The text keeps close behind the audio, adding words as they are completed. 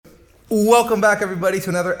Welcome back, everybody, to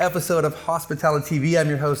another episode of Hospitality TV. I'm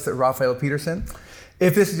your host, Rafael Peterson.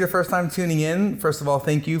 If this is your first time tuning in, first of all,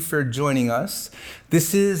 thank you for joining us.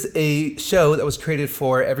 This is a show that was created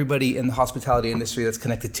for everybody in the hospitality industry that's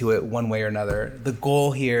connected to it one way or another. The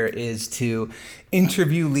goal here is to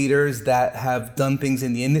interview leaders that have done things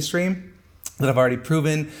in the industry, that have already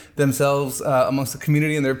proven themselves amongst the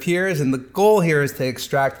community and their peers. And the goal here is to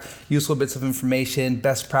extract useful bits of information,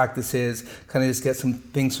 best practices, kind of just get some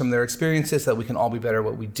things from their experiences so that we can all be better at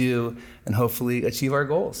what we do and hopefully achieve our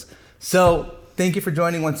goals. So thank you for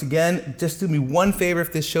joining once again. Just do me one favor.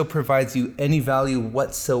 If this show provides you any value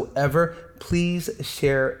whatsoever, please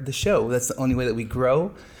share the show. That's the only way that we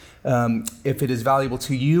grow. If it is valuable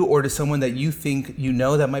to you or to someone that you think you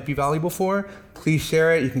know that might be valuable for, please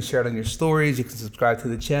share it. You can share it on your stories. You can subscribe to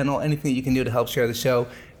the channel. Anything that you can do to help share the show,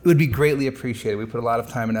 it would be greatly appreciated. We put a lot of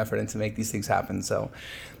time and effort into make these things happen. So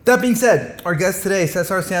that being said, our guest today,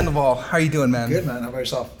 CESAR Sandoval. How are you doing, man? Good, man. How about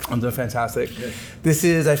yourself? I'm doing fantastic. Good. This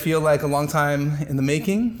is, I feel like, a long time in the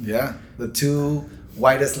making. Yeah. The two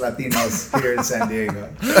whitest Latinos here in San Diego.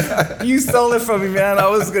 You stole it from me, man. I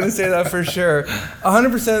was going to say that for sure.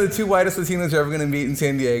 100% of the two whitest Latinos you're ever going to meet in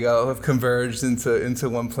San Diego have converged into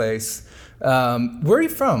one place. Where are you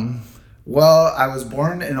from? Well, I was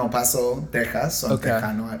born in El Paso, Texas, so I'm Okay.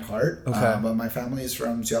 Tejano at heart. Okay. But my family is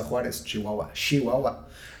from Ciudad Juarez, Chihuahua.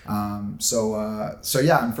 So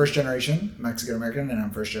yeah, I'm first generation Mexican American, and I'm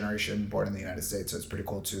first generation born in the United States. So it's pretty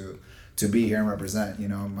cool to be here and represent. You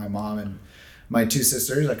know, my mom and my two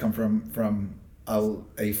sisters. I come from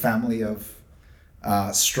a family of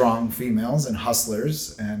strong females and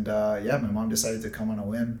hustlers, and my mom decided to come on a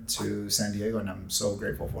whim to San Diego, and I'm so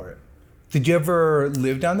grateful for it. Did you ever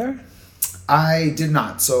live down there? I did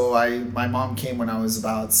not. So my mom came when I was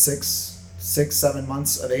about 7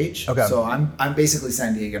 months of age. Okay. So I'm basically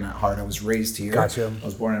San Diegan at heart. I was raised here. Gotcha. I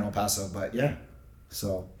was born in El Paso, but yeah.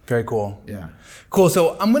 So Very cool. yeah. Cool.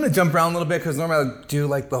 So I'm going to jump around a little bit because normally I do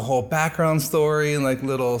like the whole background story and like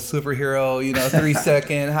little superhero,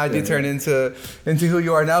 3-second, how'd you turn into who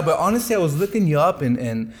you are now. But honestly, I was looking you up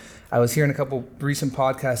and I was hearing a couple recent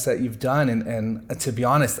podcasts that you've done. And to be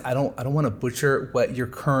honest, I don't want to butcher what your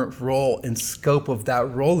current role and scope of that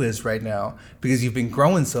role is right now because you've been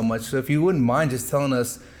growing so much. So if you wouldn't mind just telling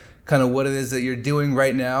us kind of what it is that you're doing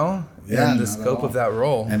right now and the scope of that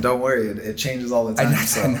role. And don't worry, it changes all the time.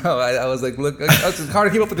 I know. I was like, look, it's hard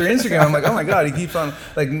to keep up with your Instagram. I'm like, oh my God, he keeps on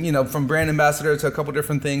from brand ambassador to a couple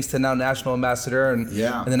different things to now national ambassador and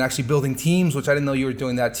then actually building teams, which I didn't know you were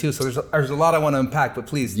doing that too. So there's a lot I want to unpack, but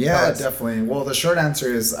please. Yeah, definitely. Well, the short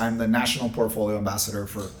answer is I'm the national portfolio ambassador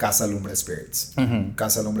for Casa Lumbre Spirits. Mm-hmm.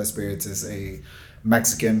 Casa Lumbre Spirits is a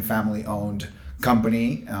Mexican family-owned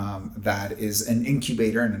company that is an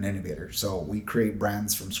incubator and an innovator. So we create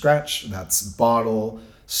brands from scratch. That's bottle,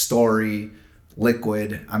 story,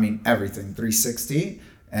 liquid, everything, 360.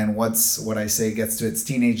 And what I say gets to its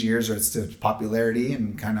teenage years or it's to popularity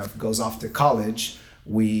and kind of goes off to college,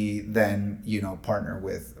 we then, partner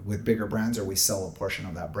with bigger brands or we sell a portion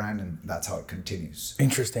of that brand and that's how it continues.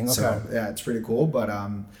 Interesting. Okay. So yeah, it's pretty cool. But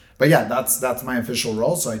yeah, that's my official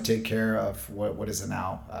role. So I take care of what is it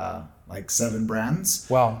now? Like 7 brands.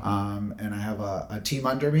 Wow. And I have a team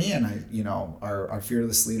under me, and our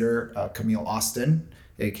fearless leader, Camille Austin,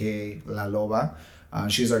 aka La Loba.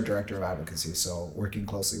 She's our director of advocacy. So working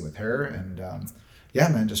closely with her, and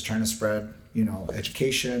just trying to spread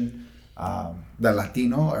education. The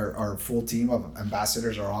Latino, our full team of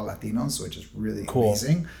ambassadors are all Latinos, which is really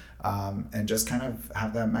amazing. And just kind of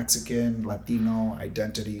have that Mexican Latino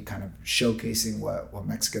identity, kind of showcasing what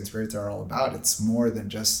Mexican spirits are all about. It's more than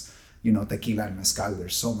just tequila and mezcal.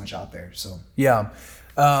 There's so much out there. So yeah,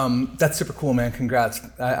 that's super cool, man. Congrats.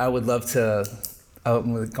 I would love to.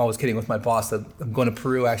 I'm always kidding with my boss that I'm going to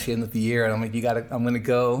Peru actually end of the year, and I'm like, I'm going to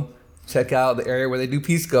go check out the area where they do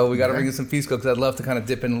pisco. We got to bring in some pisco because I'd love to kind of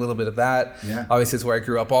dip in a little bit of that. Yeah. Obviously, it's where I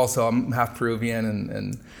grew up. Also, I'm half Peruvian,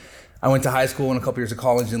 and I went to high school and a couple years of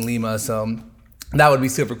college in Lima. So that would be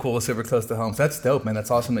super cool, super close to home. So that's dope, man. That's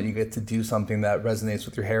awesome that you get to do something that resonates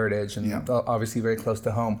with your heritage and obviously very close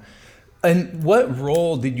to home. And what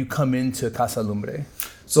role did you come into Casa Lumbre?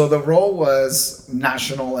 So the role was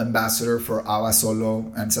national ambassador for Agua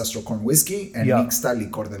Solo Ancestral Corn Whiskey and Mixta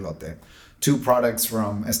Licor de Lote. 2 products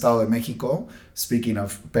from Estado de Mexico. Speaking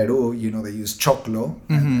of Peru, they use choclo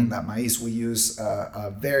and that maíz. We use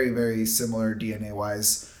a very, very similar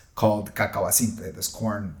DNA-wise called cacahuacinte, this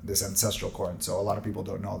corn, this ancestral corn. So a lot of people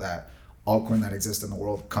don't know that all corn that exists in the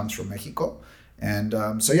world comes from Mexico. And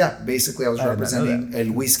basically I was representing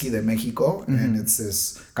El Whisky de Mexico, and it's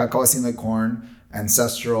this cacahuacinte corn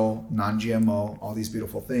ancestral, non-GMO, all these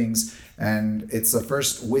beautiful things. And it's the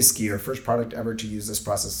first whiskey or first product ever to use this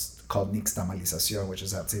process called nixtamalización, which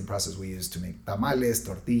is that same process we use to make tamales,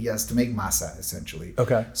 tortillas, to make masa, essentially.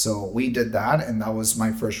 Okay. So we did that, and that was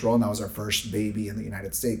my first role, and that was our first baby in the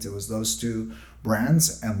United States. It was those two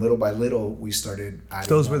brands, and little by little, we started adding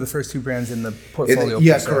Those more. were the first two brands in the portfolio?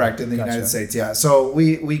 Correct, in the United States, yeah. So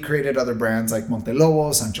we created other brands like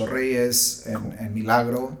Montelobo, Sancho Reyes, and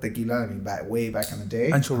Milagro Tequila, I mean, way back in the day.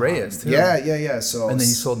 Sancho Reyes, too? Yeah. So, and then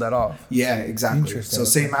you sold that off? Yeah, exactly. Interesting. So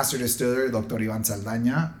same master distiller, Dr. Ivan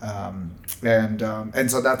Saldaña, and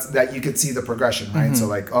so that's that. You could see the progression, right? So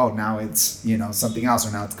like, oh, now it's something else,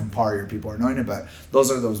 or now it's Campari, or people are knowing it. But those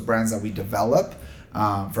are those brands that we develop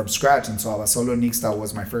from scratch. And so Abasolo Nixta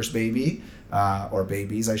was my first baby, or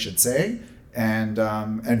babies, I should say,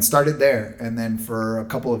 and started there. And then for a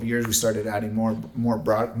couple of years, we started adding more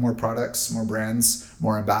products, more brands,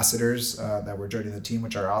 more ambassadors that were joining the team,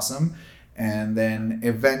 which are awesome. And then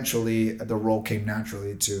eventually the role came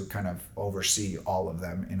naturally to kind of oversee all of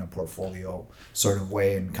them in a portfolio sort of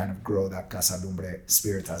way and kind of grow that Casa Lumbre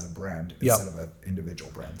Spirits as a brand instead of individual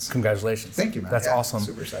brands. Congratulations. Thank you, man. That's awesome.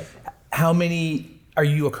 Super excited. How many are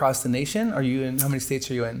you across the nation? Are you in, how many states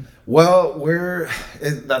are you in? Well,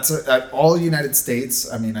 all United States.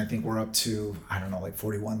 I mean, I think we're up to, I don't know, like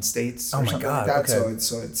 41 states or something like that. Okay.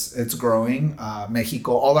 So it's growing.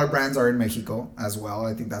 Mexico, all our brands are in Mexico as well.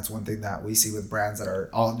 I think that's one thing that we see with brands that are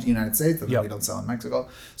all United States that we don't sell in Mexico.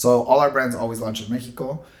 So all our brands always launch in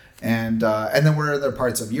Mexico. And then we're in other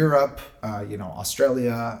parts of Europe,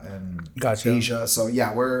 Australia and Asia. So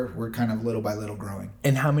yeah, we're kind of little by little growing.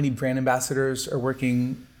 And how many brand ambassadors are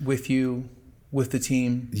working with you, with the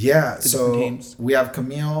team? Yeah, so we have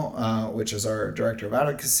Camille, which is our director of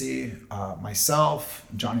advocacy, myself,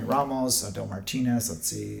 Johnny Ramos, Adele Martinez, let's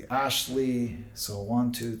see, Ashley. So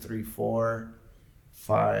 1, 2, 3, 4,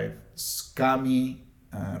 5, Scami,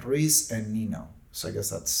 Ruiz, and Nino. So I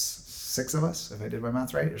guess that's 6 of us, if I did my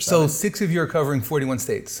math right. Or 7. So 6 of you are covering 41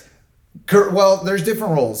 states. Well, there's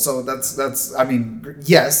different roles. So that's I mean,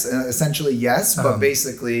 yes, essentially yes, but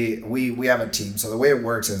basically we have a team. So the way it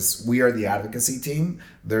works is we are the advocacy team.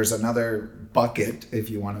 There's another bucket, if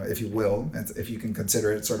you will, if you can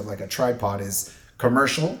consider it sort of like a tripod, is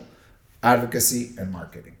commercial, advocacy, and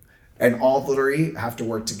marketing. And all 3 have to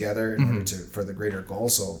work together in order for the greater goal.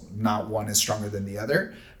 So not one is stronger than the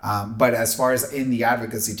other. But as far as in the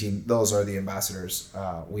advocacy team, those are the ambassadors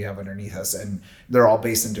we have underneath us. And they're all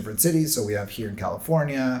based in different cities. So we have here in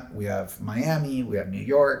California, we have Miami, we have New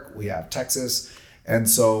York, we have Texas. And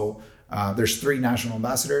so there's 3 national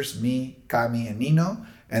ambassadors, me, Cami, and Nino.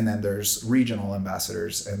 And then there's regional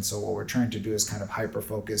ambassadors. And so what we're trying to do is kind of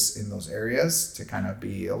hyper-focus in those areas to kind of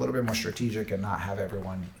be a little bit more strategic and not have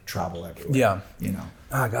everyone travel everywhere. Yeah.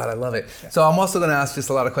 Oh, God, I love it. Yeah. So I'm also going to ask just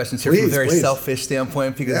a lot of questions here from a very selfish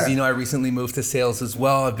standpoint because, I recently moved to sales as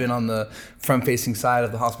well. I've been on the front-facing side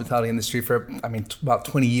of the hospitality industry for, about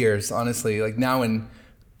 20 years, honestly. Like now in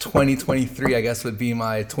 2023, I guess, would be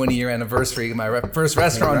my 20-year anniversary, my first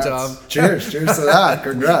restaurant job. Cheers to that.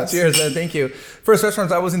 Congrats. Cheers, man. Thank you. First restaurant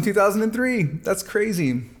job was in 2003. That's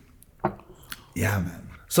crazy. Yeah, man.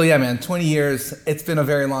 So yeah, man, 20 years. It's been a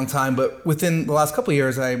very long time, but within the last couple of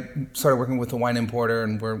years, I started working with a wine importer,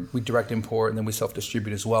 and we direct import, and then we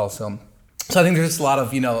self-distribute as well. So I think there's just a lot of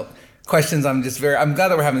questions. I'm glad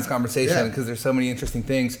that we're having this conversation because there's so many interesting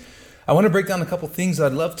things. I want to break down a couple things.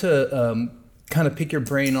 I'd love to kind of pick your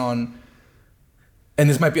brain on, and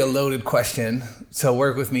this might be a loaded question, so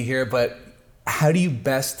work with me here, but how do you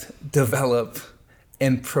best develop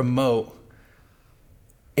and promote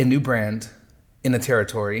a new brand in a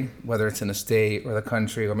territory, whether it's in a state or the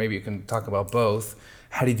country, or maybe you can talk about both?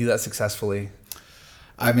 How do you do that successfully?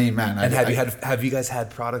 I mean, man. And have you guys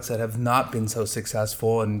had products that have not been so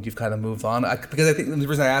successful and you've kind of moved on? Because I think the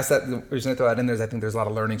reason I asked that, the reason I throw that in there is I think there's a lot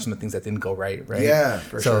of learnings from the things that didn't go right? Yeah,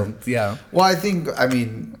 for sure. Yeah. Well,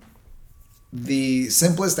 the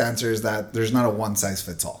simplest answer is that there's not a one size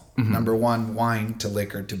fits all. Number one, wine to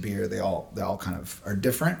liquor to beer, they all kind of are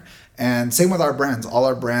different. And same with our brands. All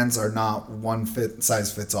our brands are not one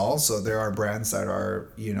size fits all. So there are brands that are,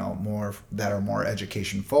 more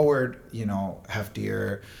education forward,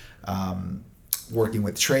 heftier, working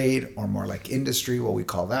with trade or more like industry, what we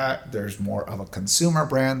call that. There's more of a consumer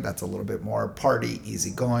brand that's a little bit more party,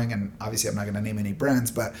 easygoing. And obviously I'm not going to name any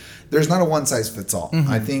brands, but there's not a one size fits all.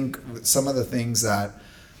 I think some of the things that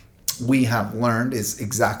we have learned is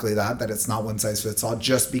exactly that it's not one size fits all,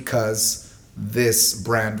 just because this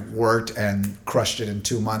brand worked and crushed it in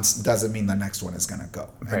 2 months doesn't mean the next one is going to go.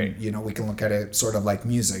 Right. And, we can look at it sort of like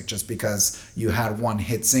music. Just because you had one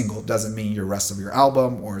hit single doesn't mean your rest of your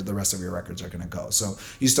album or the rest of your records are going to go. So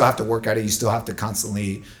you still have to work at it. You still have to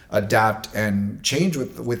constantly adapt and change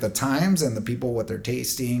with the times and the people, what they're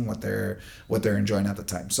tasting, what they're enjoying at the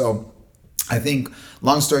time. So I think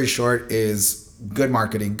long story short is good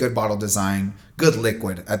marketing, good bottle design, good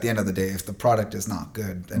liquid. At the end of the day, if the product is not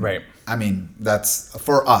good, then, right. I mean, that's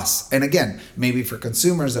for us. And again, maybe for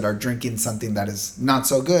consumers that are drinking something that is not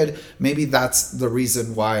so good, maybe that's the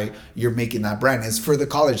reason why you're making that brand, is for the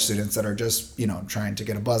college students that are just, trying to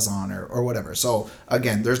get a buzz on or whatever. So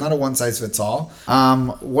again, there's not a one size fits all.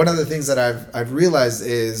 One of the things that I've realized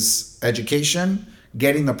is education,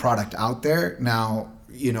 getting the product out there. Now,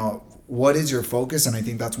 what is your focus? And I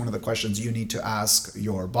think that's one of the questions you need to ask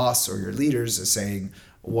your boss or your leaders, is saying,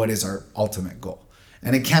 what is our ultimate goal?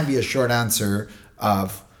 And it can't be a short answer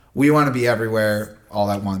of, we want to be everywhere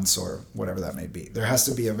all at once or whatever that may be. There has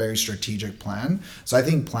to be a very strategic plan. So I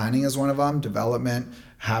think planning is one of them, development,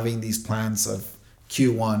 having these plans of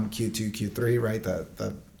Q1, Q2, Q3, right?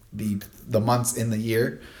 The months in the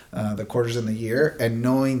year, the quarters in the year, and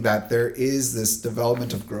knowing that there is this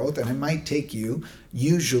development of growth, and it might take you,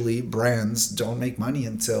 usually brands don't make money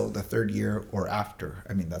until the third year or after.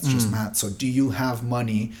 I mean, that's just math. So do you have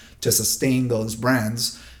money to sustain those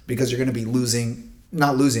brands? Because you're going to be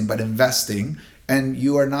investing, and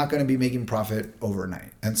you are not going to be making profit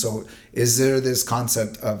overnight. And so is there this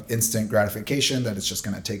concept of instant gratification that it's just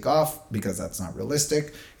going to take off? Because that's not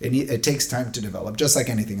realistic. It takes time to develop, just like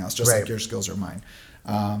anything else, just like your skills or mine.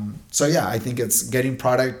 So yeah, I think it's getting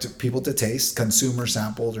product people to taste, consumer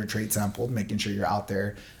sampled or trade sampled, making sure you're out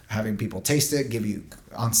there having people taste it, give you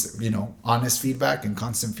honest feedback and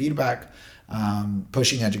constant feedback.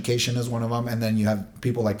 Pushing education is one of them. And then you have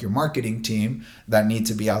people like your marketing team that need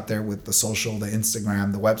to be out there with the social, the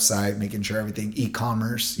Instagram, the website, making sure everything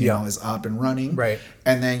e-commerce, is up and running. Right.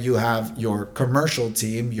 And then you have your commercial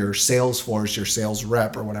team, your sales force, your sales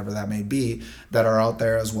rep, or whatever that may be, that are out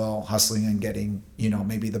there as well, hustling and getting,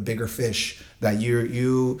 maybe the bigger fish that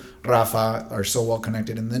you, Rafa, are so well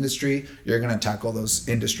connected in the industry. You're going to tackle those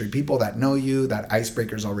industry people that know you, that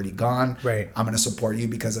icebreaker's already gone. Right. I'm going to support you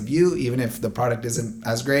because of you, even if the product isn't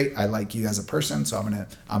as great. I like you as a person, so I'm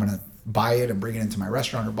going to buy it and bring it into my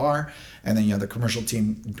restaurant or bar. And then you have the commercial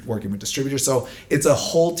team working with distributors. So it's a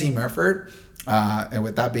whole team effort. And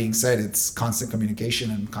with that being said, it's constant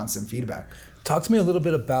communication and constant feedback. Talk to me a little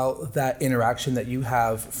bit about that interaction that you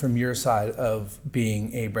have from your side of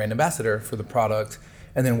being a brand ambassador for the product,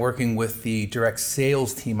 and then working with the direct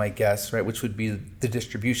sales team, I guess, right, which would be the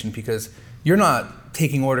distribution, because you're not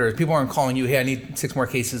taking orders. People aren't calling you, hey, I need 6 more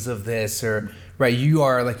cases of this, or, right, you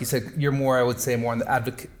are, like you said, you're more, I would say, more on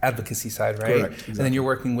the advocacy side, right? Correct, exactly. And then you're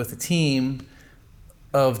working with a team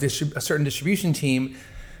of a certain distribution team.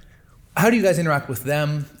 How do you guys interact with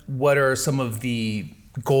them? What are some of the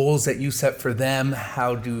goals that you set for them?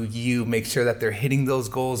 How do you make sure that they're hitting those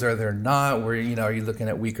goals, or they're not? Where, are you looking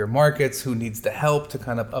at weaker markets? Who needs the help to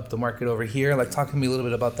kind of up the market over here? Like, talk to me a little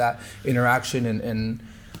bit about that interaction and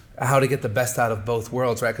how to get the best out of both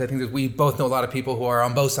worlds, right? Because I think that we both know a lot of people who are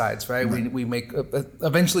on both sides, right? We make,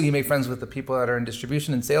 eventually you make friends with the people that are in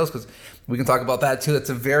distribution and sales, because we can talk about that too.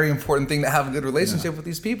 It's a very important thing to have a good relationship with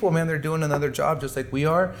these people, man. They're doing another job just like we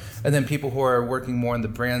are. And then people who are working more on the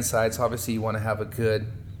brand side. So obviously you want to have a good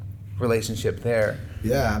relationship there.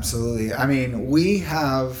 Yeah, absolutely. I mean, we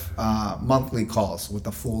have monthly calls with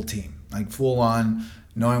the full team, like full on,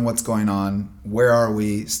 knowing what's going on, where are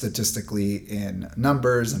we statistically in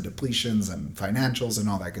numbers and depletions and financials and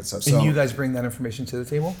all that good stuff. And you guys bring that information to the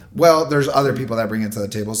table? Well, there's other people that bring it to the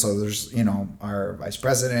table. So there's, our vice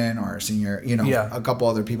president or our senior, a couple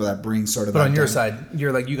other people that bring sort of. But on your side,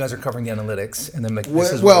 you're like, you guys are covering the analytics, and then like,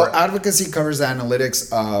 this is well, advocacy covers the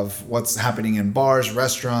analytics of what's happening in bars,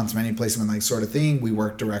 restaurants, menu placement, like sort of thing. We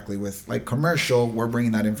work directly with like commercial. We're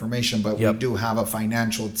bringing that information, but we do have a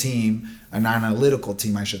financial team, an analytical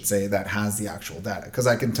team, I should say, that has the actual data. Because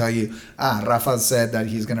I can tell you, Rafa said that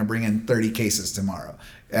he's going to bring in 30 cases tomorrow,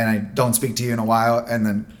 and I don't speak to you in a while, and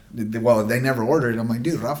then, well, they never ordered. I'm like,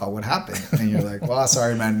 dude, Rafa, what happened? And you're like, well,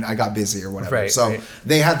 sorry, man, I got busy or whatever. Right.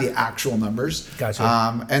 They had the actual numbers.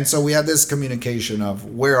 Gotcha. And so we had this communication of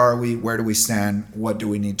where are we, where do we stand, what do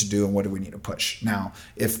we need to do, and what do we need to push. Now,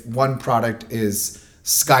 if one product is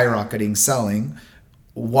skyrocketing selling,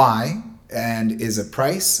 why? And is it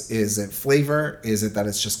price? Is it flavor? Is it that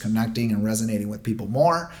it's just connecting and resonating with people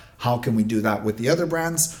more? How can we do that with the other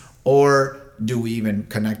brands? Or do we even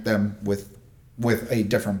connect them with a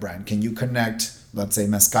different brand? Can you connect let's say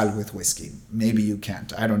mezcal with whiskey. Maybe you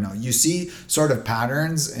can't. I don't know. You see sort of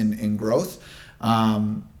patterns in growth.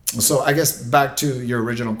 So I guess back to your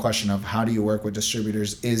original question of how do you work with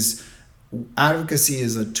distributors, is advocacy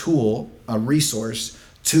is a tool, a resource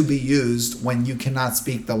to be used when you cannot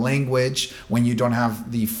speak the language, when you don't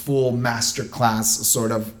have the full master class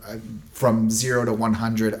sort of from 0 to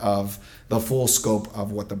 100 of the full scope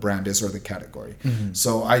of what the brand is or the category. Mm-hmm.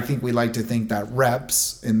 So I think we like to think that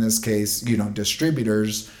reps, in this case,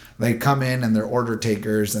 distributors, they come in and they're order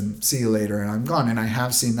takers and see you later and I'm gone. And I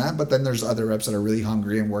have seen that, but then there's other reps that are really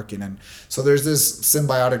hungry and working. And so there's this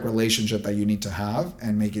symbiotic relationship that you need to have,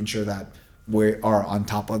 and making sure that we are on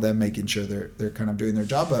top of them, making sure they're kind of doing their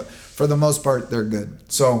job. But for the most part, they're good.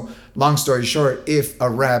 So long story short, if a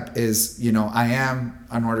rep is, I am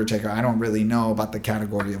an order taker, I don't really know about the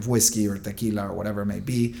category of whiskey or tequila or whatever it may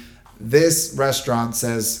be. This restaurant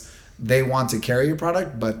says they want to carry your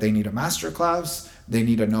product, but they need a master class. They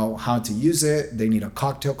need to know how to use it. They need a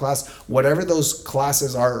cocktail class. Whatever those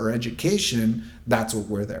classes are or education, that's what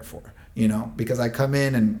we're there for, because I come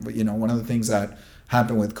in and, one of the things that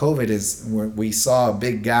happened with COVID is we saw a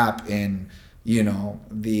big gap in,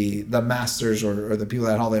 the masters or the people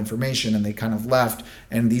that had all the information, and they kind of left.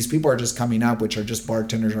 And these people are just coming up, which are just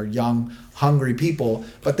bartenders or young, hungry people,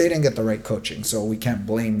 but they didn't get the right coaching. So we can't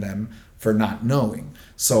blame them for not knowing.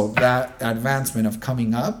 So that advancement of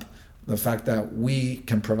coming up, the fact that we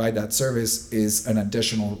can provide that service is an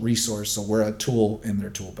additional resource. So we're a tool in their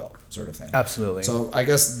tool belt, sort of thing. Absolutely. So I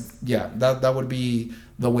guess, that would be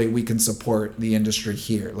the way we can support the industry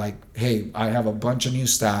here. Like, hey, I have a bunch of new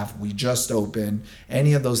staff. We just opened.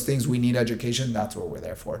 Any of those things we need education, that's what we're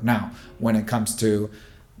there for. Now, when it comes to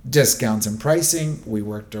discounts and pricing, we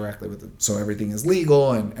work directly with it. So everything is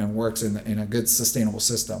legal and works in a good, sustainable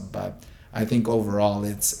system. But I think overall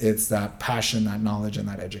it's that passion, that knowledge, and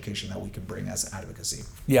that education that we can bring as advocacy.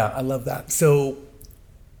 Yeah, I love that. So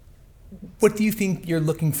what do you think you're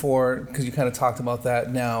looking for, because you kind of talked about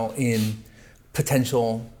that now, in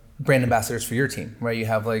potential brand ambassadors for your team, right? You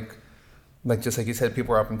have like just like you said,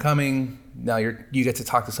 people are up and coming. Now you get to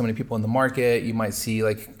talk to so many people in the market. You might see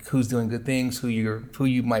like who's doing good things, who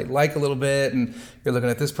you might like a little bit, and you're looking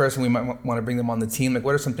at this person. We might want to bring them on the team. Like,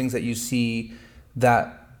 what are some things that you see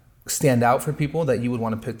that stand out for people that you would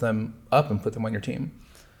want to pick them up and put them on your team?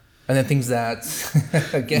 And then things that,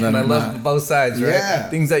 again, I love both sides, right? Yeah.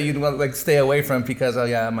 Things that you'd want to stay away from because,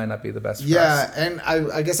 it might not be the best for us. Yeah, and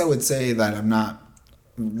I guess I would say that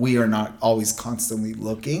we are not always constantly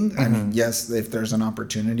looking. Mm-hmm. I mean, yes, if there's an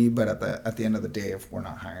opportunity, but at the end of the day, if we're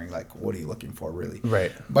not hiring, what are you looking for, really?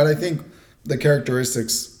 Right. But I think the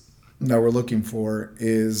characteristics that we're looking for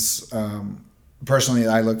is, personally,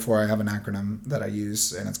 I have an acronym that I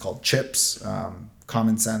use, and it's called CHIPS.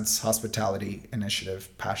 Common sense, hospitality,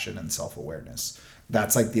 initiative, passion, and self-awareness.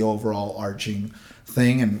 That's the overall arching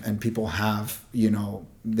thing. And people have,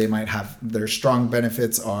 they might have their strong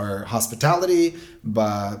benefits are hospitality,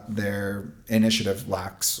 but their initiative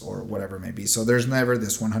lacks or whatever it may be. So there's never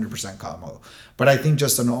this 100% combo. But I think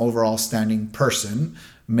just an overall standing person,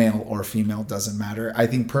 male or female, doesn't matter. I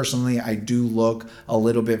think personally, I do look a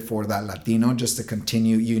little bit for that Latino just to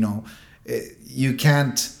continue, you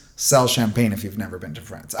can't sell champagne if you've never been to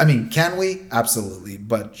France. I mean, can we? Absolutely.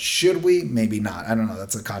 But should we? Maybe not. I don't know.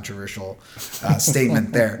 That's a controversial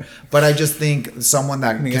statement there. But I just think someone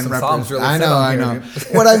that can represent. Really I know.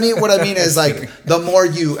 What I mean is the more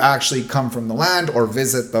you actually come from the land or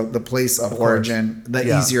visit the place of origin,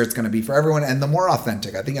 the easier it's going to be for everyone, and the more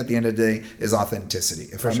authentic. I think at the end of the day is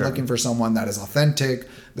authenticity. If I'm looking for someone that is authentic,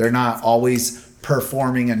 they're not always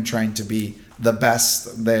performing and trying to be the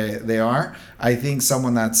best they are. I think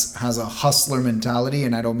someone has a hustler mentality,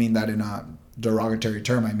 and I don't mean that in a derogatory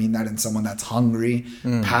term. I mean that in someone that's hungry,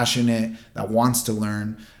 passionate, that wants to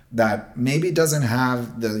learn, that maybe doesn't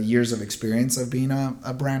have the years of experience of being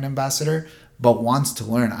a brand ambassador, but wants to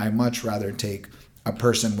learn. I much rather take a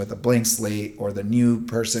person with a blank slate or the new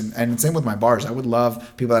person. And same with my bars. I would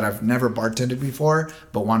love people that I've never bartended before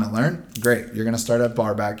but want to learn. Great. You're going to start at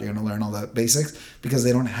bar back. You're going to learn all the basics because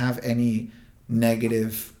they don't have any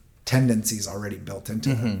negative tendencies already built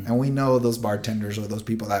into them. And we know those bartenders or those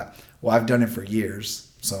people that, I've done it for years,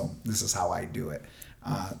 so this is how I do it.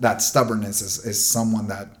 That stubbornness is someone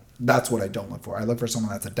that's what I don't look for. I look for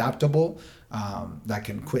someone that's adaptable, that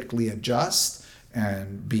can quickly adjust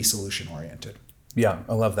and be solution oriented. Yeah,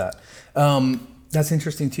 I love that. That's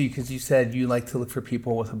interesting too, because you said you like to look for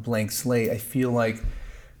people with a blank slate. I feel like,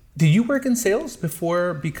 did you work in sales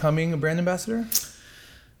before becoming a brand ambassador?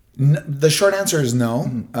 The short answer is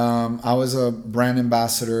no. I was a brand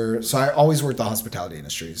ambassador. So I always worked the hospitality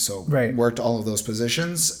industry. So worked all of those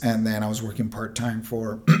positions. And then I was working part-time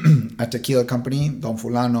for a tequila company, Don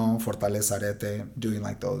Fulano, Fortaleza Arete, doing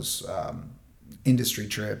like those industry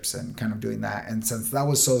trips and kind of doing that. And since that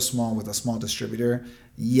was so small with a small distributor,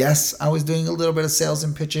 yes, I was doing a little bit of sales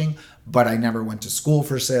and pitching, but I never went to school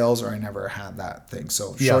for sales, or I never had that thing.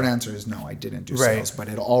 So short answer is no, I didn't do sales, but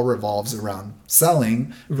it all revolves around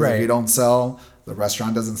selling. If you don't sell, the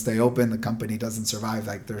restaurant doesn't stay open, the company doesn't survive.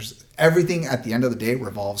 Like there's everything at the end of the day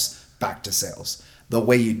revolves back to sales. The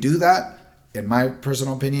way you do that, in my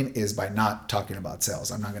personal opinion, is by not talking about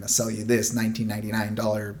sales. I'm not going to sell you this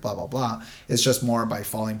 $19.99 blah, blah, blah. It's just more by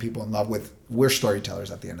falling people in love with, we're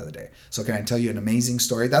storytellers at the end of the day. So can I tell you an amazing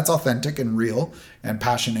story that's authentic and real and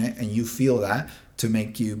passionate, and you feel that, to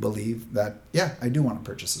make you believe that, yeah, I do want to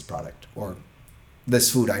purchase this product or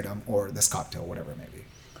this food item or this cocktail, whatever it may be.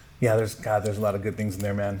 Yeah, there's a lot of good things in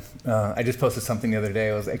there, man. I just posted something the other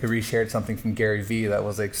day. I reshared something from Gary Vee that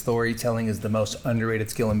was like, storytelling is the most underrated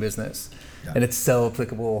skill in business. Yeah. And it's so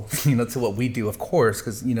applicable, to what we do, of course,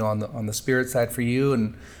 because, on the spirit side for you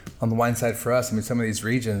and on the wine side for us, I mean, some of these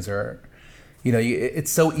regions are,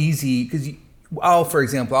 it's so easy because for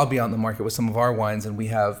example, I'll be out in the market with some of our wines and we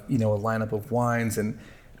have, a lineup of wines and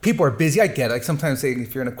people are busy. I get it. Like sometimes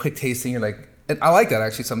if you're in a quick tasting, you're like, and I like that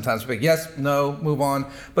actually sometimes. Like, yes, no, move on.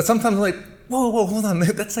 But sometimes I'm like, whoa, hold on.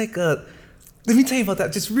 That's like let me tell you about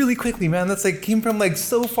that just really quickly, man. That's like came from like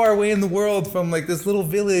so far away in the world, from like this little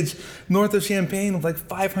village north of Champagne with like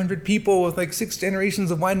 500 people with like 6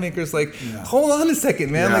 generations of winemakers. Like, hold on a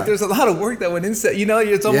second, man. Like there's a lot of work that went into,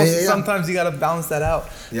 it's almost sometimes you got to balance that out.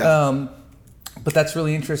 Yeah. But that's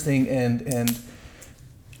really interesting. And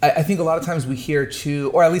I think a lot of times we hear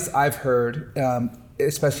too, or at least I've heard,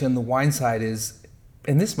 especially on the wine side is,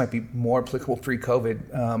 and this might be more applicable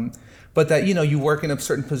pre-COVID, but that, you work in a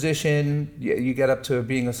certain position, you get up to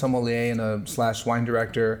being a sommelier and a / wine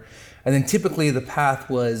director. And then typically the path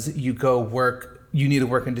was you need to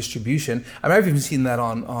work in distribution. I mean, I've even seen that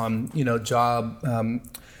on job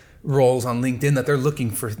roles on LinkedIn that they're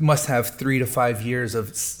looking for, must have 3 to 5 years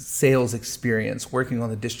of sales experience working on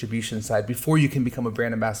the distribution side before you can become a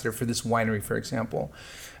brand ambassador for this winery, for example.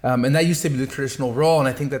 And that used to be the traditional role. And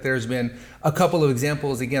I think that there's been a couple of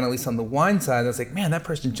examples, again, at least on the wine side, that's like, man, that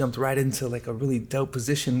person jumped right into like a really dope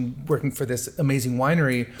position working for this amazing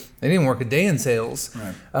winery. They didn't work a day in sales.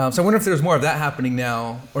 Right. So I wonder if there's more of that happening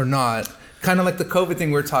now or not. Kind of like the COVID thing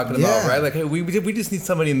we're talking about, right? Like, hey, we just need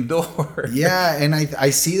somebody in the door. Yeah, and I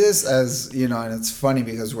see this as, and it's funny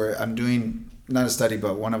because I'm doing, not a study,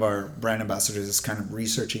 but one of our brand ambassadors is kind of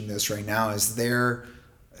researching this right now. Is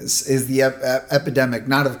the epidemic,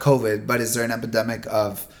 not of COVID, but is there an epidemic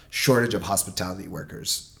of shortage of hospitality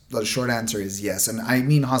workers? The short answer is yes. And I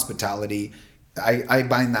mean hospitality, I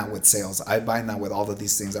bind that with sales. I bind that with all of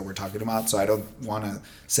these things that we're talking about. So I don't want to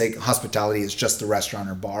say hospitality is just the restaurant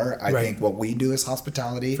or bar. I think what we do is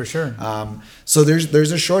hospitality. For sure. So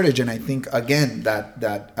there's a shortage. And I think, again,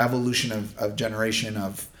 that evolution of generation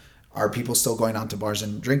of, are people still going out to bars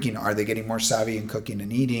and drinking? Are they getting more savvy in cooking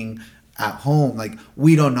and eating at home? Like,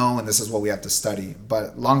 we don't know, and this is what we have to study.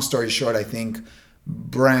 But long story short, I think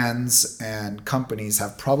brands and companies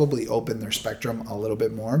have probably opened their spectrum a little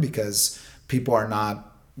bit more because people are not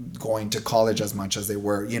going to college as much as they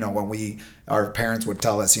were. When our parents would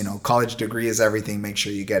tell us, college degree is everything, make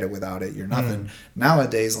sure you get it, without it you're nothing.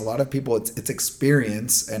 Nowadays, a lot of people, it's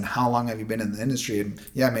experience and how long have you been in the industry. And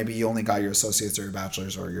maybe you only got your associates or your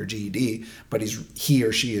bachelor's or your GED, but he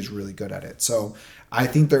or she is really good at it. So I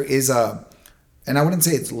think there is and I wouldn't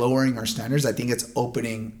say it's lowering our standards. I think it's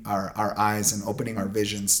opening our eyes and opening our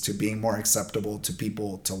visions to being more acceptable to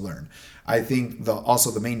people to learn. I think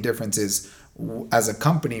also the main difference is, as a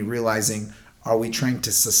company, realizing, are we trying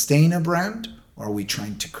to sustain a brand or are we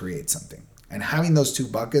trying to create something? And having those two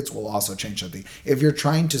buckets will also change something. If you're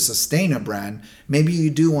trying to sustain a brand, maybe you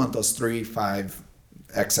do want those 3, 5,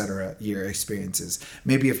 etc. year experiences.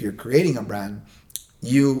 Maybe if you're creating a brand,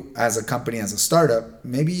 you as a company, as a startup,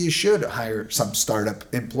 maybe you should hire some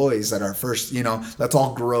startup employees that are first, let's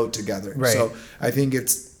all grow together. Right. So I think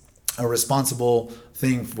it's a responsible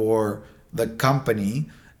thing for the company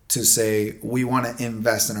to say, we want to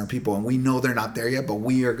invest in our people, and we know they're not there yet, but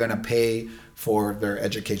we are going to pay for their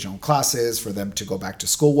educational classes, for them to go back to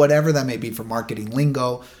school, whatever that may be, for marketing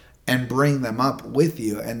lingo, and bring them up with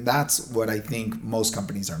you. And that's what I think most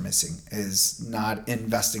companies are missing, is not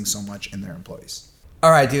investing so much in their employees.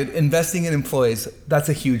 All right, dude, investing in employees, that's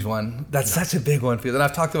a huge one. That's such a big one for you. And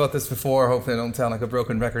I've talked about this before. Hopefully I don't sound like a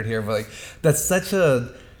broken record here, but like, that's such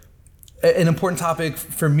a, an important topic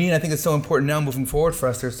for me, and I think it's so important now moving forward for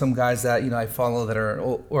us. There's some guys that I follow that are,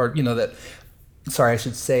 or that. Sorry, I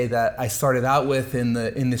should say that I started out with in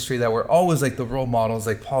the industry that were always like the role models,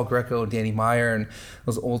 like Paul Greco, Danny Meyer, and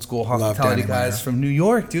those old school hospitality guys from New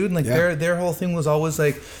York, dude. And like their whole thing was always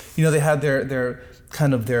like, they had their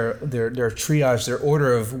kind of their triage, their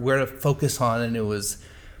order of where to focus on, and it was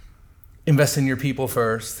invest in your people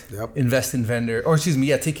first, invest in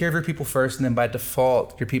take care of your people first, and then by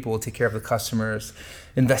default, your people will take care of the customers.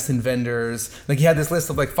 Invest in vendors. Like he had this list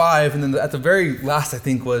of like 5, and then at the very last, I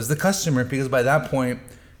think, was the customer, because by that point,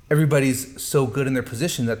 everybody's so good in their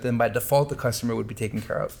position that then by default, the customer would be taken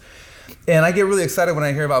care of. And I get really excited when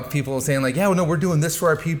I hear about people saying like, we're doing this for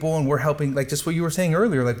our people, and we're helping, like just what you were saying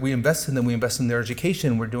earlier, like we invest in them, we invest in their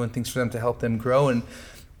education, we're doing things for them to help them grow. And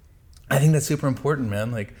I think that's super important,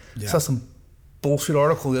 man. Like I saw some bullshit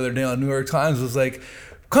article the other day on New York Times. It was like,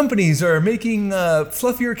 companies are making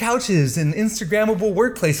fluffier couches in Instagrammable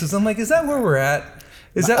workplaces. I'm like, is that where we're at?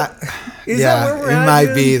 Is that where we're at? It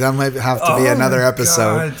might be. That might have to be another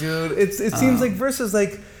episode. God, dude. It seems like versus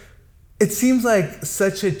like, it seems like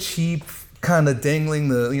such a cheap kind of dangling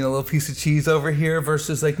the little piece of cheese over here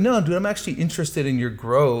versus like, no, dude, I'm actually interested in your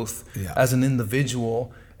growth as an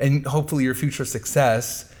individual and hopefully your future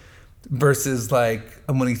success. Versus like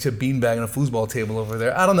I'm going to get a beanbag and a foosball table over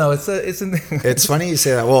there. I don't know. It's funny you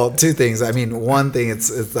say that. Well, 2 things. I mean, one thing it's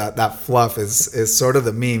that fluff is sort of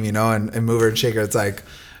the meme, and mover and shaker. It's like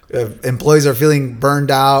if employees are feeling burned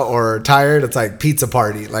out or tired. It's like pizza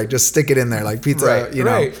party. Like just stick it in there, like pizza. Right. You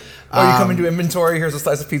come into inventory. Here's a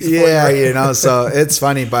slice of pizza. Yeah, for you. So it's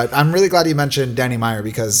funny, but I'm really glad you mentioned Danny Meyer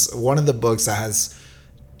because one of the books that has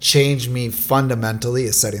changed me fundamentally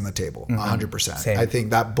is Setting the Table. 100%. Same. I think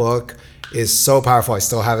that book is so powerful. I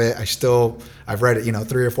still have it. I've read it,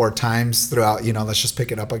 3 or 4 times throughout, let's just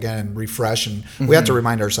pick it up again and refresh. And we have to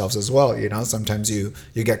remind ourselves as well, sometimes you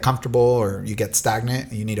get comfortable or you get stagnant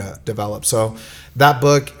and you need to develop. So that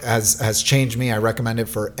book has changed me. I recommend it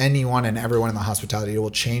for anyone and everyone in the hospitality. It will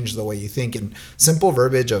change the way you think. And simple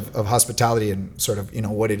verbiage of hospitality and sort of,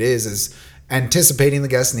 what it is anticipating the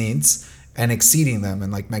guest needs and exceeding them in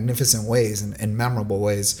like magnificent ways and memorable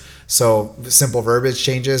ways. So simple verbiage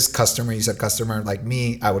changes. Customer, you said customer. Like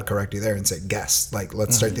me, I would correct you there and say guest. Like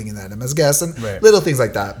let's start thinking that them as guests and little things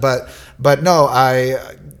like that. But no,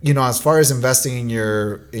 as far as investing in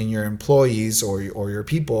your employees or your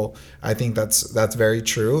people, I think that's very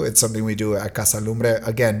true. It's something we do at Casa Lumbre.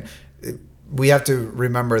 Again, we have to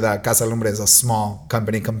remember that Casa Lumbre is a small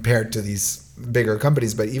company compared to these bigger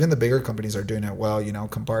companies, but even the bigger companies are doing it well.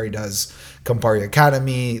 Campari does Campari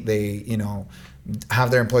Academy. They,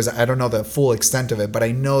 have their employees. I don't know the full extent of it, but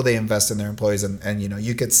I know they invest in their employees and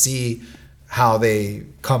you could see how they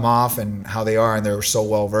come off and how they are, and they're so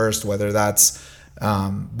well versed, whether that's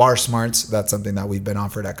bar smarts. That's something that we've been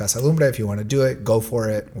offered at Casa Lumbre. If you want to do it, go for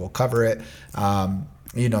it. We'll cover it.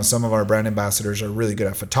 Some of our brand ambassadors are really good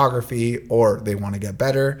at photography or they want to get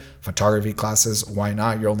better. Photography classes, why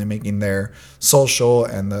not? You're only making their social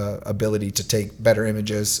and the ability to take better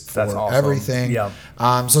images for everything. Yeah.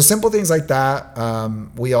 So simple things like that.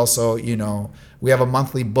 We also, we have a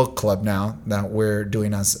monthly book club now that we're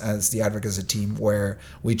doing as the advocacy team where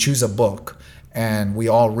we choose a book and we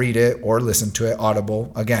all read it or listen to it Audible.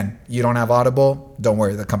 Again, you don't have Audible, don't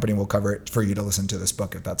worry, the company will cover it for you to listen to this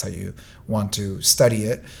book if that's how you want to study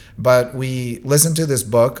it. But we listen to this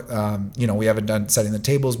book. We haven't done Setting the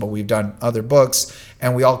Tables, but we've done other books,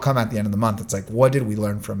 and we all come at the end of the month. It's like, what did we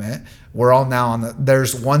learn from it? We're all now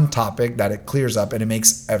there's one topic that it clears up and it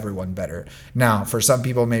makes everyone better. Now, for some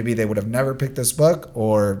people, maybe they would have never picked this book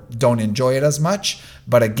or don't enjoy it as much.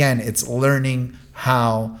 But again, it's learning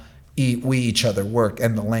how we each other work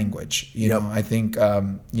and the language. I think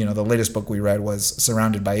the latest book we read was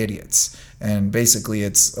Surrounded by Idiots, and basically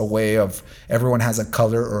it's a way of everyone has a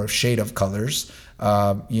color or a shade of colors,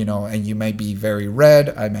 and you might be very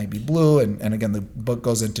red, I might be blue, and again the book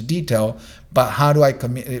goes into detail, but how do I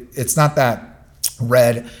it's not that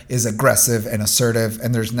red is aggressive and assertive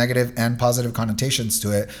and there's negative and positive connotations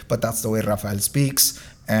to it, but that's the way Rafael speaks.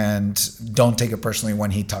 And don't take it personally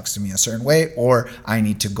when he talks to me a certain way, or I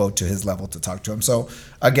need to go to his level to talk to him. So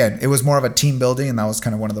again, it was more of a team building, and that was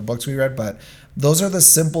kind of one of the books we read. But those are the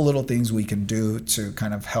simple little things we can do to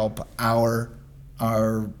kind of help our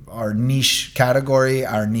niche category,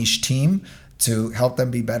 our niche team, to help them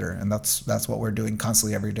be better. And that's what we're doing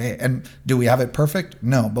constantly every day. And do we have it perfect?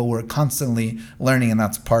 No, but we're constantly learning, and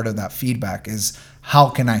that's part of that feedback is how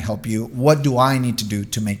can I help you? What do I need to do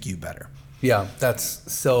to make you better? Yeah,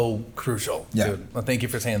 that's so crucial. Yeah. Dude. Well, thank you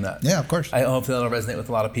for saying that. Yeah, of course. I hope that'll resonate with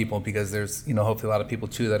a lot of people because there's, hopefully a lot of people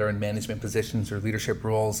too that are in management positions or leadership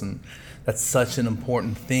roles, and that's such an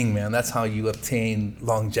important thing, man. That's how you obtain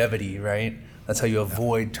longevity, right? That's how you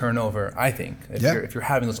avoid turnover, I think. If you're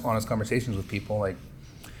having those honest conversations with people, like,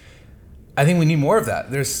 I think we need more of that.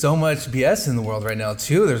 There's so much BS in the world right now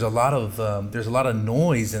too. There's a lot of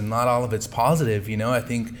noise, and not all of it's positive. I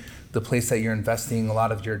think the place that you're investing a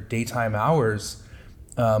lot of your daytime hours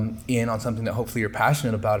in on something that hopefully you're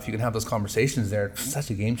passionate about, if you can have those conversations there, it's such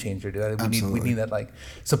a game changer, dude. We need that, like,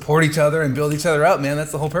 support each other and build each other up, man.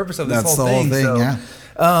 That's the whole purpose of this whole thing. So,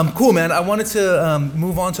 cool, man. I wanted to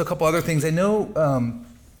move on to a couple other things. I know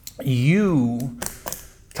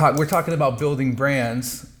we're talking about building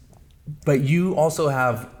brands, but you also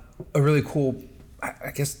have a really cool,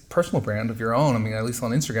 I guess, personal brand of your own. I mean, at least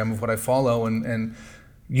on Instagram of what I follow, and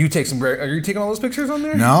you take some great. Are you taking all those pictures on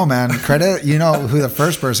there? No, man. Credit, who the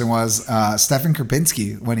first person was, Stefan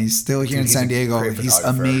Krupinski, when he's still here in San Diego. He's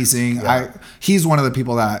amazing. Yeah. He's one of the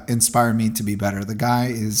people that inspired me to be better. The guy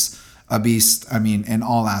is a beast. I mean, in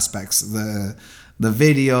all aspects, the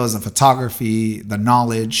videos, the photography, the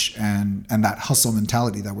knowledge, and that hustle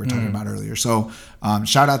mentality that we we're talking about earlier. So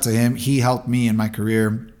shout out to him. He helped me in my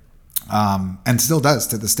career. And still does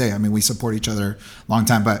to this day. I mean, we support each other a long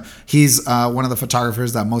time, but he's one of the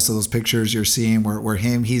photographers that most of those pictures you're seeing were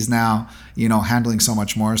him. He's now, handling so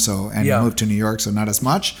much more. Moved to New York, so not as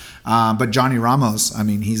much. But Johnny Ramos, I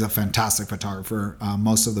mean, he's a fantastic photographer.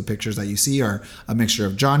 Most of the pictures that you see are a mixture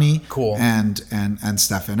of Johnny and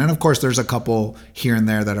Stefan. And of course, there's a couple here and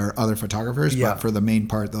there that are other photographers, but for the main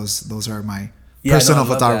part, those are my personal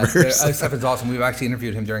photographers. Stefan's awesome. We've actually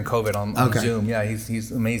interviewed him during COVID on Zoom. Yeah,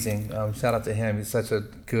 he's amazing. Shout out to him. He's such a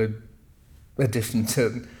good addition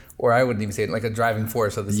to, or I wouldn't even say it, like a driving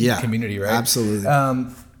force of this community, right? Absolutely.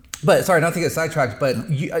 But sorry, not to get sidetracked,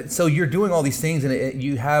 but so you're doing all these things, and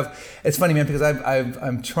it's funny, man, because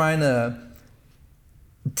I'm trying to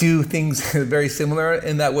do things very similar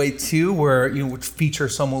in that way too, where feature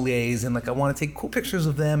sommeliers, and like I want to take cool pictures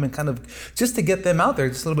of them and kind of just to get them out there,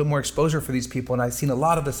 just a little bit more exposure for these people. And I've seen a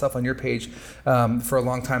lot of the stuff on your page for a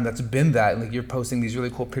long time that's been that, like, you're posting these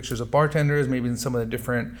really cool pictures of bartenders, maybe in some of the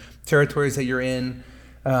different territories that you're in.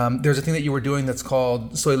 There's a thing that you were doing that's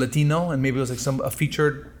called Soy Latino, and maybe it was like a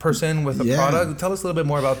featured person with a product. Tell us a little bit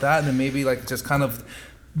more about that, and then maybe like just kind of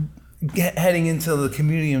heading into the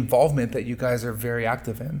community involvement that you guys are very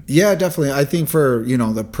active in. Yeah, definitely. I think for,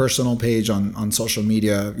 the personal page on social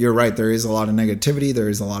media, you're right. There is a lot of negativity. There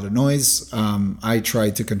is a lot of noise. I try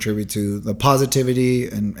to contribute to the positivity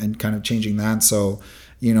and kind of changing that. So,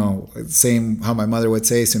 same how my mother would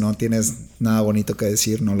say, si no tienes nada bonito que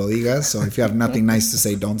decir, no lo digas. So if you have nothing nice to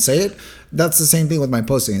say, don't say it. That's the same thing with my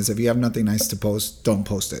posting, is if you have nothing nice to post, don't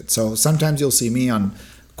post it. So sometimes you'll see me on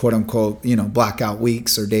quote unquote, blackout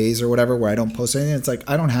weeks or days or whatever, where I don't post anything. It's like,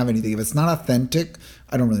 I don't have anything. If it's not authentic,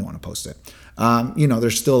 I don't really want to post it.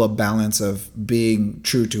 There's still a balance of being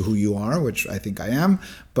true to who you are, which I think I am,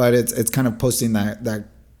 but it's kind of posting that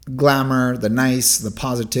glamour, the nice, the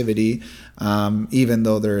positivity, even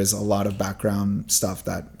though there is a lot of background stuff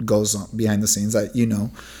that goes on behind the scenes that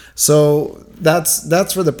So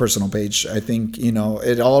that's for the personal page. I think,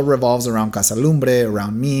 it all revolves around Casa Lumbre,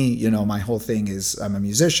 around me. My whole thing is I'm a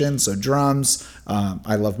musician, so drums.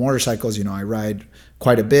 I love motorcycles. I ride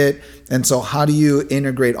quite a bit. And so how do you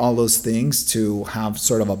integrate all those things to have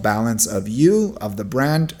sort of a balance of you, of the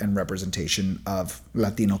brand, and representation of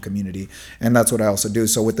Latino community? And that's what I also do.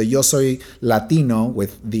 So with the Yo Soy Latino,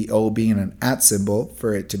 with the O being an @ symbol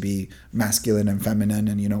for it to be masculine and feminine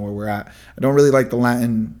and where we're at. I don't really like the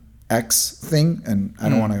Latin X thing, and I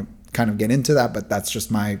don't want to kind of get into that, but that's just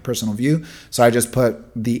my personal view. So I just put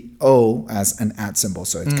the O as an @ symbol,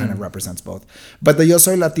 so it kind of represents both. But the Yo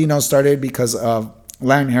Soy Latino started because of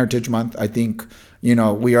Latin Heritage Month. I think,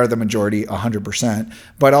 we are the majority 100%,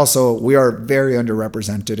 but also we are very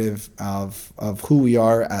underrepresentative of who we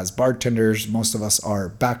are as bartenders. Most of us are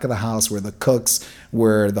back of the house. We're the cooks,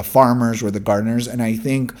 we're the farmers, we're the gardeners. And I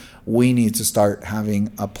think we need to start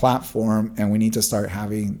having a platform, and we need to start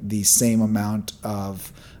having the same amount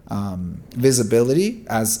of visibility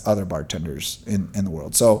as other bartenders in the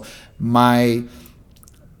world. So my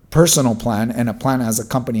personal plan, and a plan as a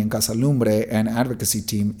company in Casa Lumbre and advocacy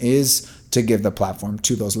team, is to give the platform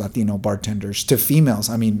to those Latino bartenders, to females.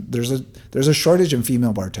 I mean, there's a shortage in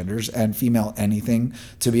female bartenders and female anything,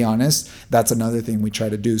 to be honest. That's another thing we try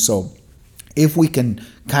to do. So if we can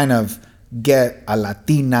kind of get a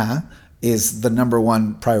Latina, is the number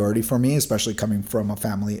one priority for me, especially coming from a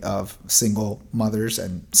family of single mothers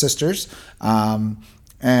and sisters.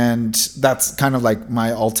 And that's kind of like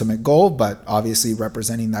my ultimate goal, but obviously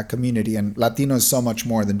representing that community. And Latino is so much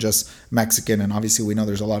more than just Mexican. And obviously we know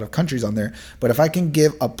there's a lot of countries on there. But if I can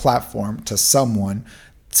give a platform to someone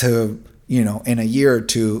to, in a year or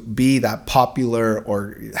two, be that popular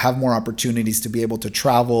or have more opportunities to be able to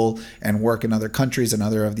travel and work in other countries and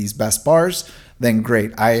other of these best bars, then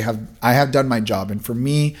great. I have done my job. And for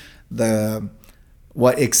me,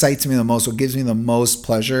 what excites me the most, what gives me the most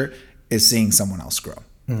pleasure is seeing someone else grow.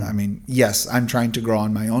 I mean, yes, I'm trying to grow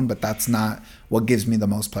on my own, but that's not what gives me the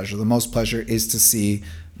most pleasure. The most pleasure is to see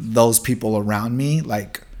those people around me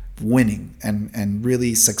like winning and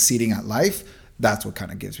really succeeding at life. That's what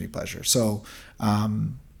kind of gives me pleasure. So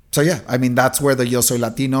yeah, I mean, that's where the Yo Soy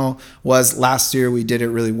Latino was. Last year, we did it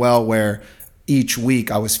really well, where each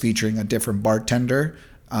week I was featuring a different bartender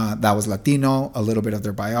that was Latino, a little bit of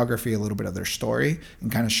their biography, a little bit of their story, and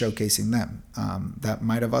kind of showcasing them that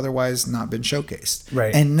might have otherwise not been showcased.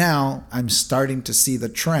 Right. And now I'm starting to see the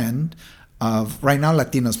trend of, right now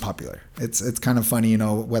Latino's popular. It's kind of funny,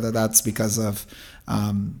 whether that's because of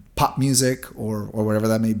pop music or whatever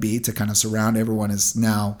that may be, to kind of surround everyone is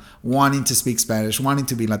now wanting to speak Spanish, wanting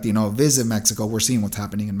to be Latino, visit Mexico. We're seeing what's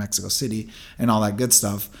happening in Mexico City and all that good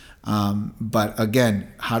stuff. But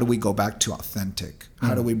again, how do we go back to authentic?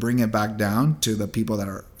 How do we bring it back down to the people that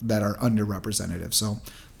are underrepresented? So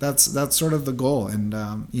that's sort of the goal. And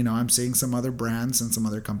I'm seeing some other brands and some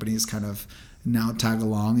other companies kind of now tag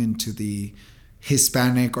along into the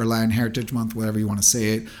Hispanic or Latin Heritage Month, whatever you want to say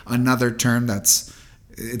it. Another term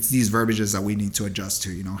it's these verbiages that we need to adjust to.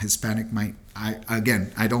 Hispanic I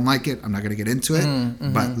don't like it. I'm not going to get into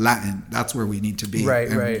it. But Latin, that's where we need to be.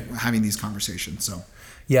 Right. Having these conversations. So.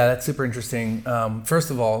 Yeah, that's super interesting. First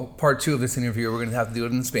of all, part 2 of this interview, we're going to have to do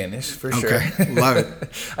it in Spanish for sure. Okay, love it.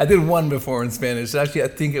 I did one before in Spanish. Actually, I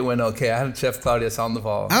think it went okay. I had Chef Claudia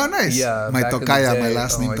Sandoval. Oh, nice. Yeah, my tocaya, my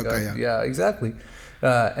last name my tocaya. God. Yeah, exactly.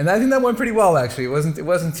 And I think that went pretty well, actually. It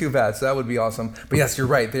wasn't too bad, so that would be awesome. But yes, you're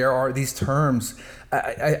right. There are these terms.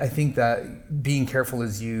 I think that being careful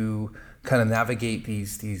as you kind of navigate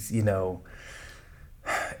these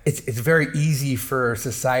it's very easy for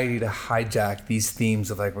society to hijack these themes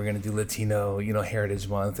of like, we're going to do Latino, Heritage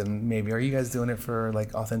Month, and maybe, are you guys doing it for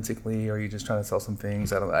like authentically, or are you just trying to sell some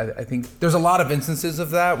things? I think there's a lot of instances of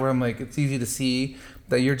that where I'm like, it's easy to see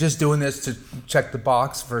that you're just doing this to check the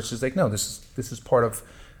box versus like, no, this is part of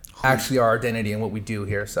actually our identity and what we do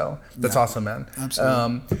here. So that's awesome, man.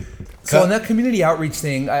 Absolutely. So on that community outreach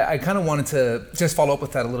thing, I kind of wanted to just follow up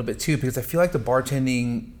with that a little bit too, because I feel like the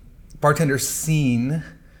bartender scene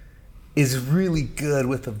is really good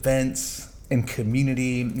with events and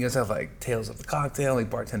community. You guys have like Tales of the Cocktail, like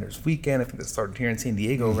Bartender's Weekend. I think that started here in San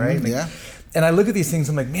Diego, right? Like, yeah. And I look at these things,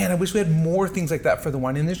 I'm like, man, I wish we had more things like that for the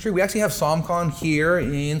wine industry. We actually have SomCon here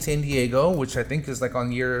in San Diego, which I think is like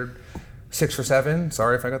on year 6 or 7.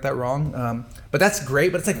 Sorry if I got that wrong. But that's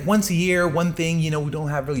great. But it's like once a year, one thing, we don't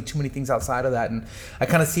have really too many things outside of that. And I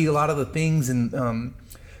kind of see a lot of the things and,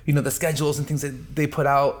 the schedules and things that they put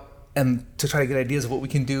out, and to try to get ideas of what we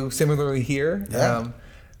can do similarly here. Yeah.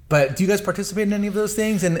 But do you guys participate in any of those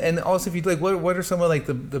things? And also, if you'd like, what are some of like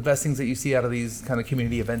the best things that you see out of these kind of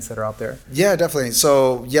community events that are out there? Yeah, definitely.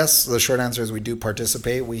 So yes, the short answer is we do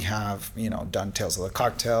participate. We have, done Tales of the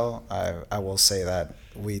Cocktail. I will say that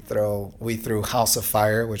we threw House of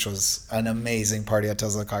Fire, which was an amazing party at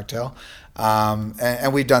Tales of the Cocktail.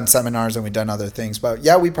 And we've done seminars and we've done other things, but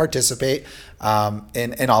yeah, we participate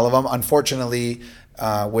in all of them. Unfortunately,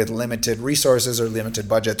 with limited resources or limited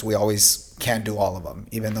budgets, we always can't do all of them.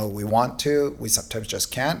 Even though we want to, we sometimes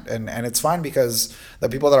just can't. And it's fine, because the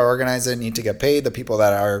people that are organizing need to get paid. The people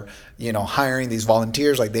that are, hiring these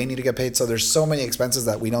volunteers, like, they need to get paid. So there's so many expenses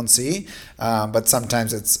that we don't see. But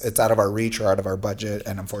sometimes it's out of our reach or out of our budget.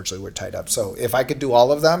 And unfortunately, we're tied up. So if I could do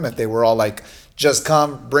all of them, if they were all like, just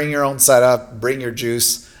come, bring your own setup, bring your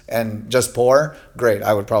juice, and just pour, great,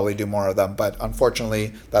 I would probably do more of them. But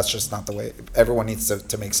unfortunately, that's just not the way. Everyone needs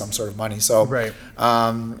to make some sort of money. So right.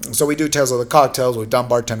 So we do Tales of the Cocktails. We've done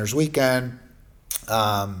Bartender's Weekend.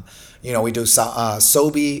 We do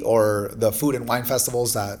SOBI, or the Food and Wine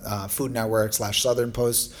Festivals that Food Network / Southern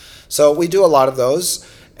Post. So we do a lot of those.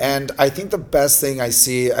 And I think the best thing I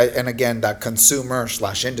see, and again, that consumer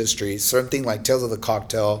 / industry, something like Tales of the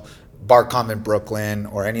Cocktail, BarCom in Brooklyn,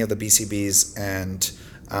 or any of the BCBs, and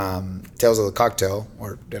Tales of the Cocktail,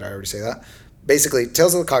 or did I already say that? Basically,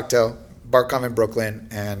 Tales of the Cocktail, BarCom in Brooklyn,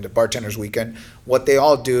 and Bartender's Weekend, what they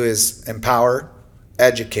all do is empower,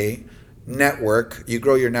 educate, network. You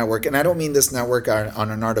grow your network. And I don't mean this network on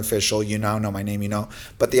an artificial, know my name,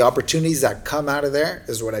 but the opportunities that come out of there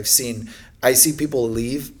is what I've seen I see people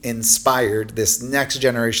leave inspired, this next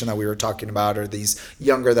generation that we were talking about, or these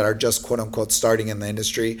younger that are just quote unquote starting in the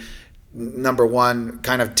industry. Number one,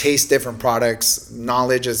 kind of taste different products,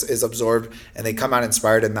 knowledge is absorbed, and they come out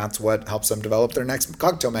inspired, and that's what helps them develop their next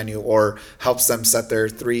cocktail menu, or helps them set their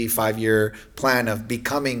 3-5 year plan of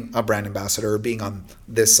becoming a brand ambassador or being on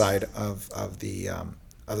this side of the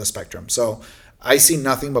spectrum. So I see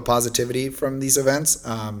nothing but positivity from these events.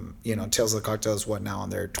 Tales of the Cocktail is now on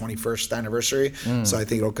their 21st anniversary, so I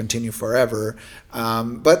think it'll continue forever.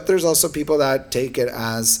 But there's also people that take it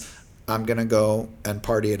as, I'm going to go and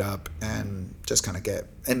party it up and just kind of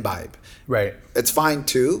imbibe. Right. It's fine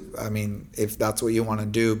too. I mean, if that's what you want to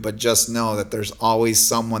do, but just know that there's always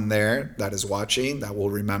someone there that is watching that will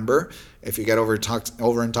remember. If you get over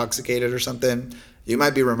intoxicated or something, you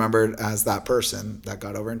might be remembered as that person that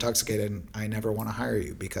got over intoxicated, and I never want to hire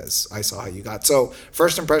you because I saw how you got. So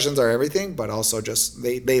first impressions are everything, but also just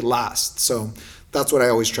they last. So that's what I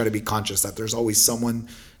always try to be conscious, that there's always someone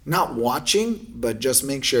not watching, but just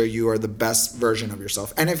make sure you are the best version of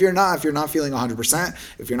yourself. And if you're not feeling 100%,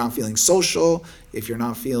 if you're not feeling social, if you're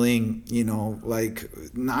not feeling,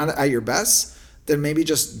 not at your best, then maybe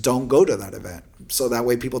just don't go to that event. So that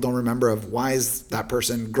way people don't remember of why is that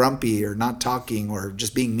person grumpy or not talking or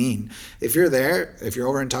just being mean. If you're there, if you're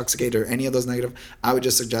over intoxicated or any of those negative, I would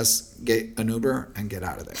just suggest get an Uber and get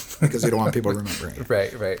out of there, because you don't want people remembering it.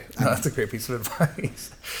 Right. No, that's a great piece of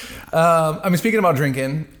advice. Speaking about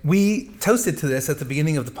drinking, we toasted to this at the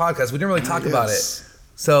beginning of the podcast. We didn't really talk about it.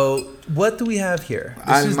 So what do we have here?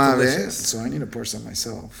 This is delicious. So I need to pour some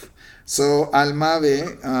myself. So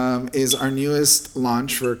Almave is our newest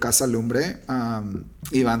launch for Casa Lumbre.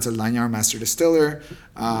 Ivan Saldaña, our master distiller,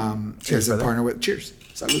 Cheers, is a partner with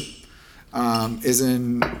Salud. Is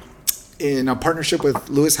in a partnership with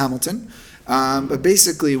Lewis Hamilton. But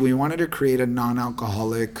basically, we wanted to create a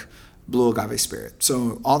non-alcoholic blue agave spirit.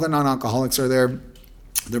 So all the non-alcoholics are there.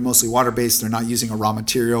 They're mostly water-based. They're not using a raw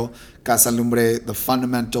material. Casa Lumbre, the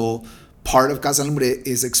fundamental part of Casa Lumbre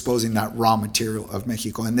is exposing that raw material of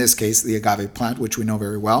Mexico, in this case, the agave plant, which we know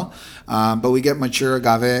very well. But we get mature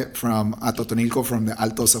agave from Atotonilco, from the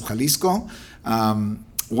Altos of Jalisco.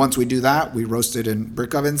 Once we do that, we roast it in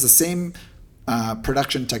brick ovens, the same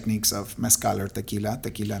production techniques of mezcal or tequila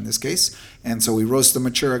in this case. And so we roast the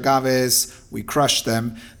mature agaves, we crush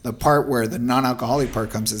them. The part where the non-alcoholic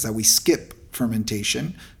part comes is that we skip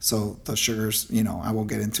fermentation. So the sugars, I won't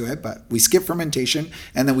get into it, but we skip fermentation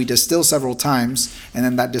and then we distill several times. And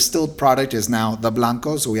then that distilled product is now the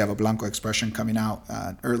Blanco. So we have a Blanco expression coming out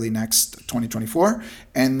early next 2024.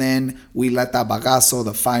 And then we let that bagazo,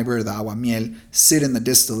 the fiber, the aguamiel, sit in the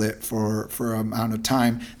distillate for an amount of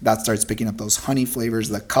time. That starts picking up those honey flavors,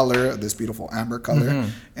 the color, this beautiful amber color. Mm-hmm.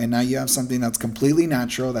 And now you have something that's completely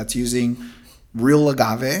natural, that's using real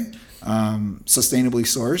agave, sustainably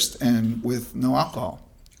sourced and with no alcohol.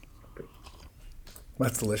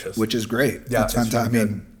 That's delicious. Which is great. Yeah, it's fantastic.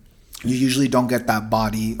 Really you usually don't get that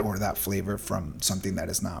body or that flavor from something that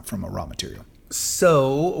is not from a raw material.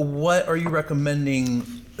 So what are you recommending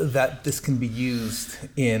that this can be used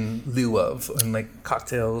in lieu of, in like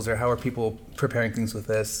cocktails, or how are people preparing things with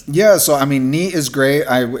this? Yeah, so neat is great.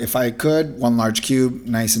 If I could, 1 large cube,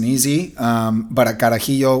 nice and easy. But a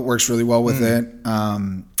carajillo works really well with it.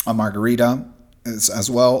 A margarita is as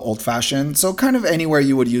well, old fashioned. So kind of anywhere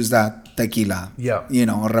you would use that tequila. Yeah.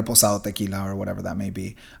 A reposado tequila or whatever that may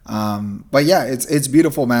be. But yeah, it's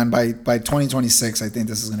beautiful, man. By 2026, I think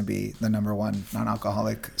this is going to be the number 1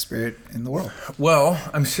 non-alcoholic spirit in the world. Well,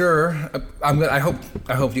 I'm sure. I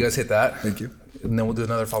hope you guys hit that. Thank you. And then we'll do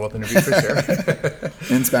another follow-up interview for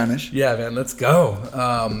sure. In Spanish. Yeah, man. Let's go.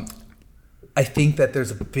 I think that there's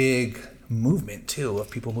a big movement too of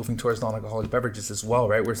people moving towards non-alcoholic beverages as well,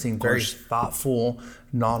 right? We're seeing very thoughtful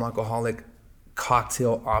non-alcoholic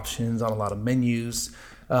cocktail options on a lot of menus.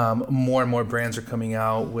 More and more brands are coming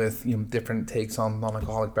out with different takes on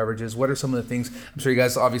non-alcoholic beverages. What are some of the things? I'm sure you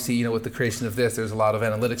guys obviously with the creation of this, there's a lot of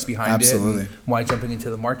analytics behind Absolutely. It. Why jumping into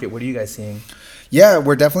the market? What are you guys seeing? Yeah,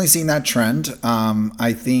 we're definitely seeing that trend.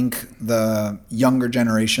 I think the younger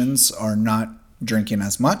generations are not drinking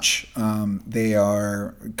as much. They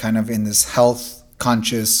are kind of in this health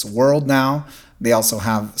conscious world now. They also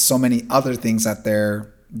have so many other things at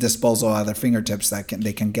their disposal, at their fingertips, that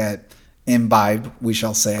they can get imbibe, we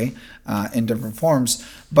shall say, in different forms.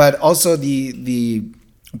 But also the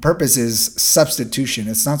purpose is substitution.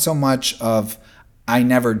 It's not so much of I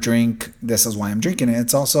never drink, this is why I'm drinking it.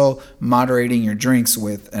 It's also moderating your drinks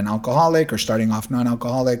with an alcoholic or starting off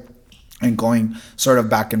non-alcoholic. and going sort of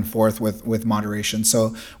back and forth with moderation.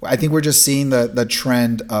 So I think we're just seeing the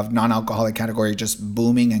trend of non-alcoholic category just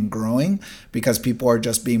booming and growing because people are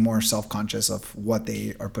just being more self-conscious of what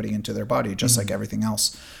they are putting into their body, just like everything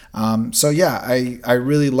else. So yeah, I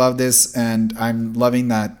really love this, and I'm loving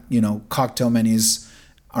that, you know, cocktail menus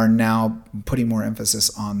are now putting more emphasis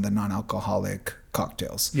on the non-alcoholic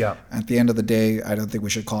cocktails. Yeah. At the end of the day, I don't think we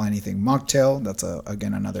should call anything mocktail. That's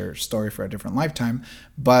again another story for a different lifetime.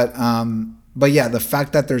 But yeah, the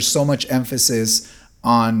fact that there's so much emphasis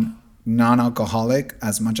on non-alcoholic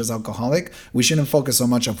as much as alcoholic, we shouldn't focus so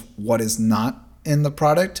much of what is not in the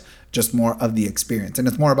product, just more of the experience. And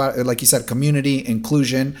it's more about, like you said, community,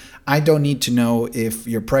 inclusion. I don't need to know if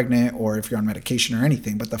you're pregnant or if you're on medication or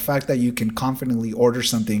anything, but the fact that you can confidently order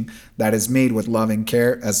something that is made with love and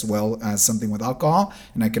care as well as something with alcohol,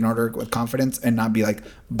 and I can order it with confidence and not be like,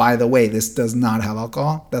 by the way, this does not have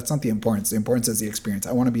alcohol. That's not the importance. The importance is the experience.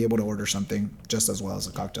 I want to be able to order something just as well as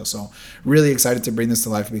a cocktail. So really excited to bring this to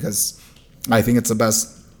life because I think it's the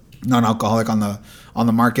best non-alcoholic on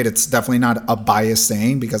the market. It's definitely not a biased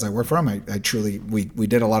saying because I work for them. I truly, we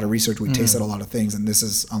did a lot of research. We tasted a lot of things, and this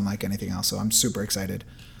is unlike anything else. So I'm super excited.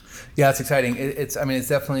 Yeah, it's exciting. It's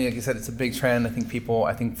definitely, like you said, it's a big trend. I think people,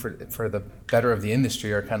 for the better of the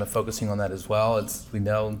industry, are kind of focusing on that as well. We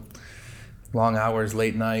know long hours,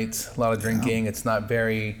 late nights, a lot of drinking. Yeah.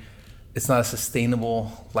 It's not a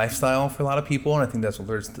sustainable lifestyle for a lot of people, and I think that's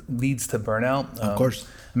what leads to burnout. Of course.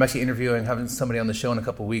 I'm actually having somebody on the show in a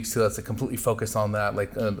couple of weeks too that's completely focused on that,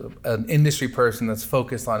 like an industry person that's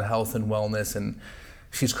focused on health and wellness, and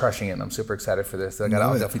she's crushing it. And I'm super excited for this. I'll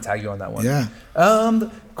definitely tag you on that one. Yeah.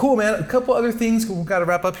 Cool, man. A couple other things. We've got to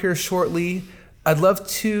wrap up here shortly. I'd love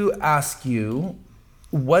to ask you,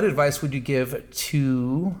 what advice would you give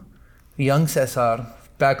to young CESAR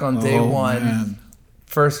back on day one? Man.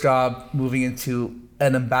 First job, moving into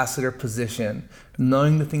an ambassador position,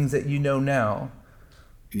 knowing the things that you know now.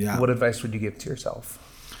 Yeah. What advice would you give to yourself?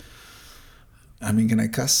 I mean, can I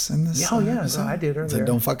cuss in this? Oh yeah, no, I did earlier. So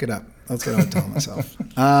don't fuck it up. That's what I would tell myself.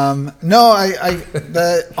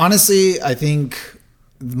 Honestly, I think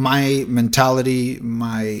my mentality,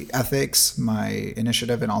 my ethics, my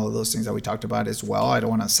initiative, and all of those things that we talked about as well. I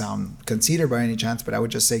don't want to sound conceited by any chance, but I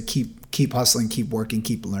would just say keep hustling, keep working,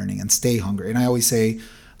 keep learning, and stay hungry. And I always say,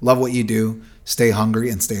 love what you do, stay hungry,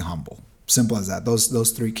 and stay humble. Simple as that.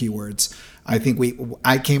 Those three key words. I think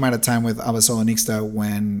I came at a time with Abasolonixta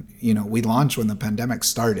when, you know, we launched when the pandemic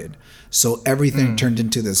started. So everything turned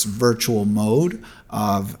into this virtual mode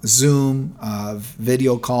of Zoom, of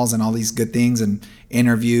video calls and all these good things and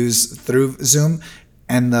interviews through Zoom.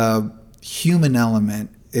 And the human element,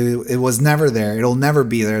 it was never there. It'll never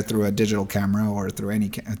be there through a digital camera or through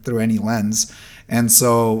any lens. And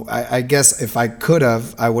so I guess if I could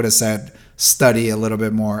have, I would have said, study a little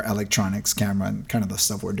bit more electronics, camera, and kind of the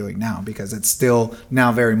stuff we're doing now, because it's still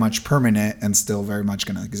now very much permanent and still very much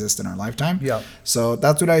going to exist in our lifetime. Yeah. So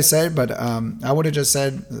that's what I said, but I would have just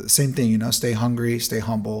said the same thing, you know, stay hungry, stay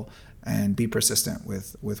humble, and be persistent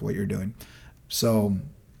with what you're doing. So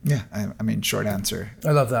yeah, I mean, short answer.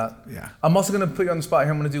 I love that. Yeah. I'm also going to put you on the spot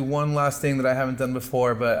here. I'm going to do one last thing that I haven't done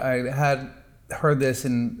before, but I had heard this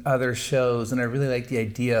in other shows, and I really like the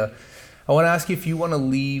idea. I want to ask you if you want to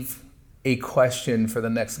leave a question for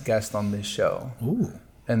the next guest on this show. Ooh.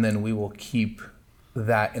 And then we will keep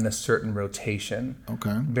that in a certain rotation.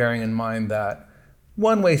 Okay. Bearing in mind that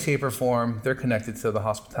one way, shape, or form, they're connected to the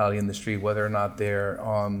hospitality industry, whether or not they're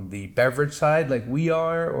on the beverage side like we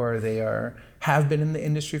are, or they have been in the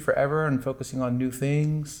industry forever and focusing on new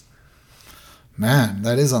things. Man,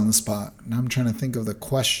 that is on the spot. Now I'm trying to think of the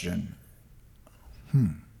question.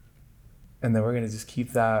 And then we're going to just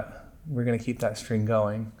keep that string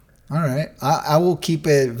going. All right. I will keep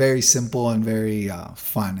it very simple and very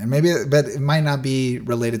fun. And but it might not be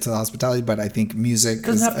related to the hospitality, but I think music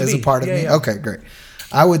is a part of me. Yeah. Okay, great.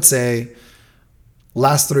 I would say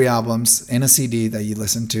last 3 albums in a CD that you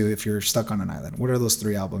listen to if you're stuck on an island. What are those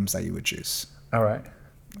 3 albums that you would choose? All right.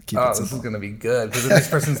 Keep it simple. This is going to be good because this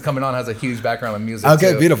person's coming on has a huge background in music.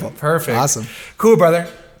 Okay, too. Beautiful. Perfect. Awesome. Cool, brother.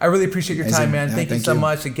 I really appreciate your time, man. Yeah, thank you so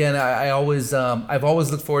much. Again, I've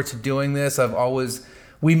always looked forward to doing this.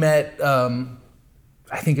 We met,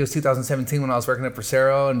 I think it was 2017 when I was working at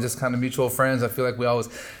Prosero, and just kind of mutual friends. I feel like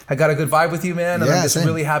I got a good vibe with you, man. And I'm just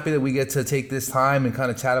really happy that we get to take this time and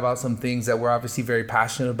kind of chat about some things that we're obviously very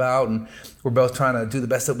passionate about. And we're both trying to do the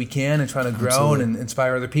best that we can and trying to grow and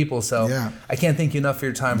inspire other people. So I can't thank you enough for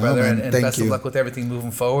your time, brother. Man, and best of luck with everything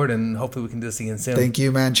moving forward. And hopefully we can do this again soon. Thank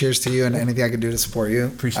you, man. Cheers to you, and anything I can do to support you.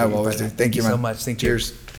 Appreciate it. I will always do. Thank you, man. So much. Thank you. Cheers.